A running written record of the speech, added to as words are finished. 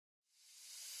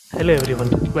Hello everyone,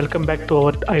 welcome back to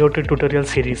our IoT tutorial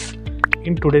series.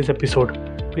 In today's episode,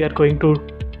 we are going to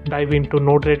dive into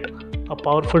Node-RED, a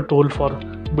powerful tool for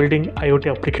building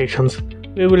IoT applications.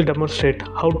 We will demonstrate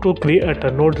how to create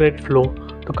a Node-RED flow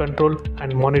to control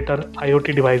and monitor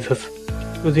IoT devices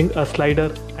using a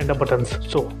slider and a buttons.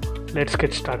 So let's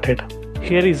get started.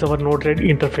 Here is our Node-RED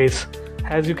interface.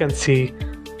 As you can see,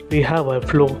 we have a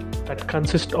flow that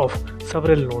consists of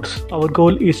several nodes. Our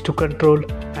goal is to control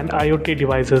an IoT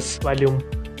device's volume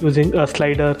using a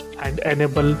slider and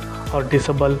enable or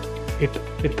disable it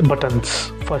with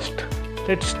buttons. First,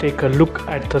 let's take a look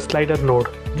at the slider node.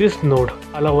 This node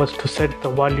allows us to set the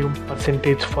volume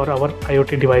percentage for our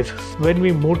IoT devices. When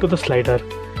we move to the slider,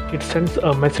 it sends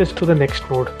a message to the next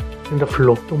node in the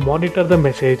flow. To monitor the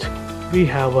message, we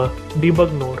have a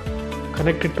debug node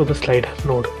connected to the slider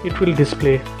node. It will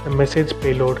display the message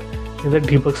payload in the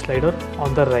debug slider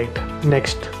on the right.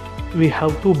 Next, we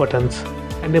have two buttons,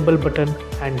 enable button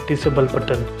and disable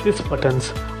button. These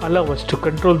buttons allow us to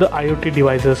control the IoT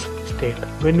device's state.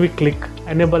 When we click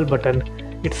enable button,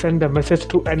 it sends a message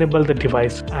to enable the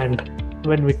device, and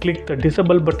when we click the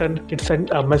disable button, it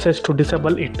sends a message to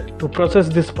disable it. To process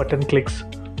this button clicks,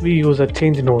 we use a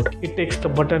change node. It takes the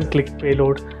button click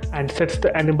payload and sets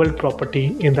the enabled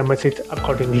property in the message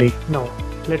accordingly. Now,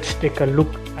 let's take a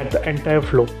look at the entire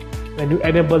flow. When you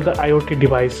enable the IoT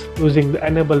device using the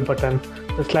enable button,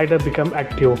 the slider becomes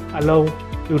active, allow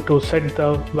you to set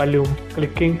the volume.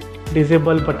 Clicking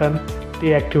disable button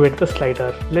deactivate the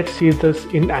slider. Let's see this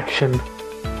in action.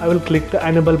 I will click the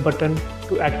enable button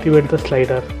to activate the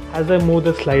slider. As I move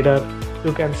the slider,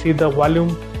 you can see the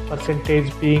volume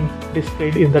percentage being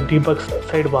displayed in the debug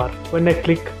sidebar. When I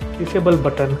click disable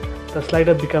button, the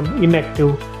slider becomes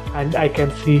inactive and I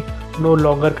can see no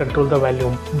longer control the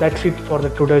volume. That's it for the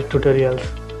today's tutorials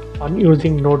on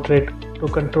using Node-RED to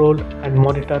control and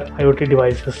monitor IoT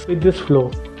devices. With this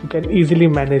flow, you can easily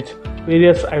manage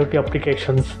various IoT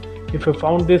applications. If you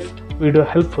found this video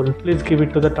helpful, please give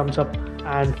it to the thumbs up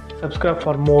and subscribe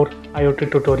for more IoT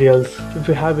tutorials. If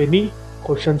you have any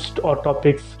questions or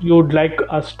topics you would like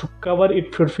us to cover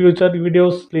it for future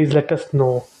videos, please let us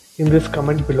know in this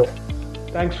comment below.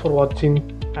 Thanks for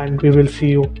watching and we will see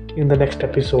you in the next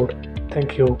episode.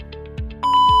 Thank you.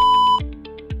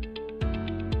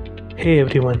 Hey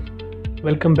everyone,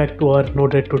 welcome back to our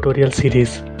Node-RED tutorial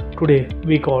series. Today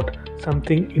we got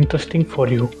something interesting for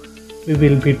you. We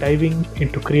will be diving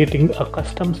into creating a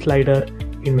custom slider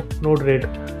in Node-RED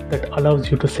that allows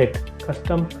you to set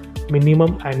custom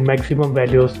minimum and maximum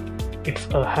values. It's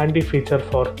a handy feature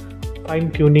for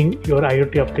fine-tuning your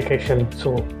IoT application.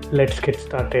 So let's get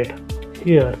started.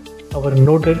 Here our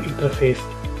Node-RED interface,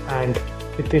 and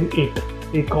within it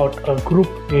we got a group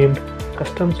named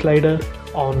custom slider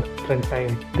on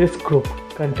runtime. This group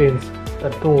contains the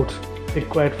nodes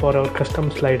required for our custom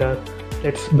slider.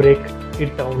 Let's break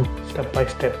it down step by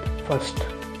step. First,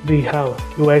 we have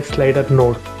UI slider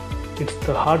node. It's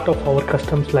the heart of our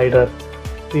custom slider.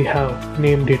 We have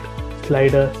named it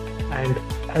slider, and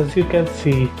as you can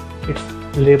see,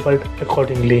 it's labeled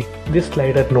accordingly. This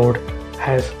slider node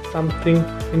has something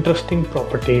interesting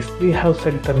properties. We have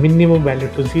set the minimum value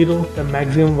to 0, the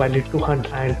maximum value to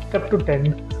 100 and up to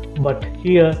 10. But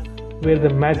here where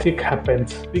the magic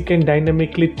happens, we can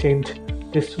dynamically change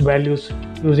these values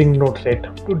using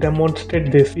Node-RED. To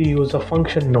demonstrate this, we use a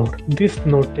function node. This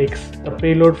node takes the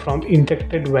payload from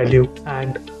injected value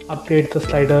and updates the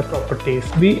slider properties.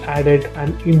 We added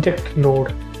an inject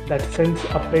node that sends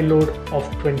a payload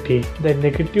of 20. The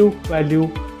negative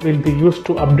value will be used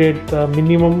to update the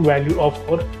minimum value of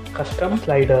our custom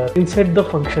slider. Inside the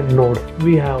function node,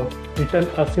 we have written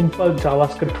a simple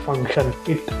JavaScript function.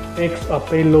 It takes a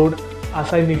payload,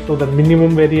 assign it to the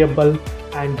minimum variable,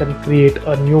 and then create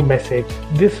a new message.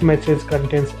 This message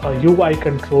contains a UI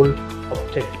control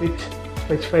object which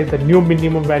specifies the new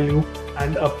minimum value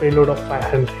and a payload of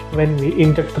 500. When we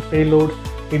inject the payload,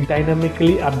 it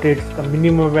dynamically updates the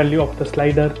minimum value of the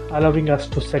slider, allowing us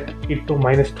to set it to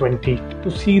 -20. To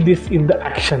see this in the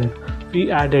action, we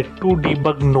added two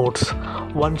debug nodes.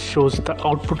 One shows the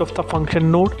output of the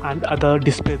function node and other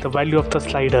displays the value of the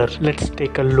slider. Let's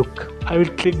take a look. I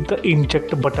will click the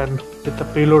inject button with the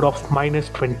payload of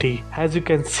 -20. As you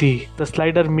can see, the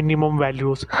slider minimum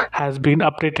values has been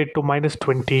updated to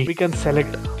 -20. We can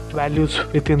select values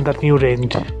within the new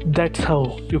range. That's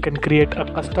how you can create a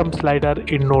custom slider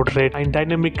in Node-RED and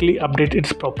dynamically update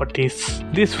its properties.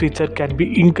 This feature can be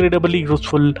incredibly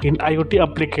useful in IoT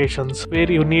applications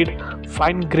where you need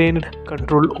fine-grained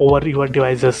control over your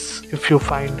devices. If you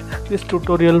find this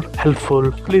tutorial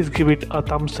helpful, please give it a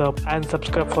thumbs up and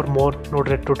subscribe for more more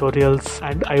Node-RED tutorials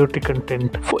and IoT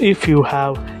content. If you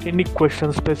have any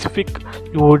questions specific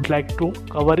you would like to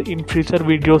cover in future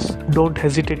videos, don't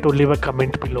hesitate to leave a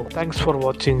comment below. Thanks for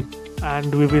watching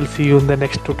and we will see you in the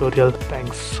next tutorial.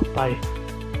 Thanks. Bye.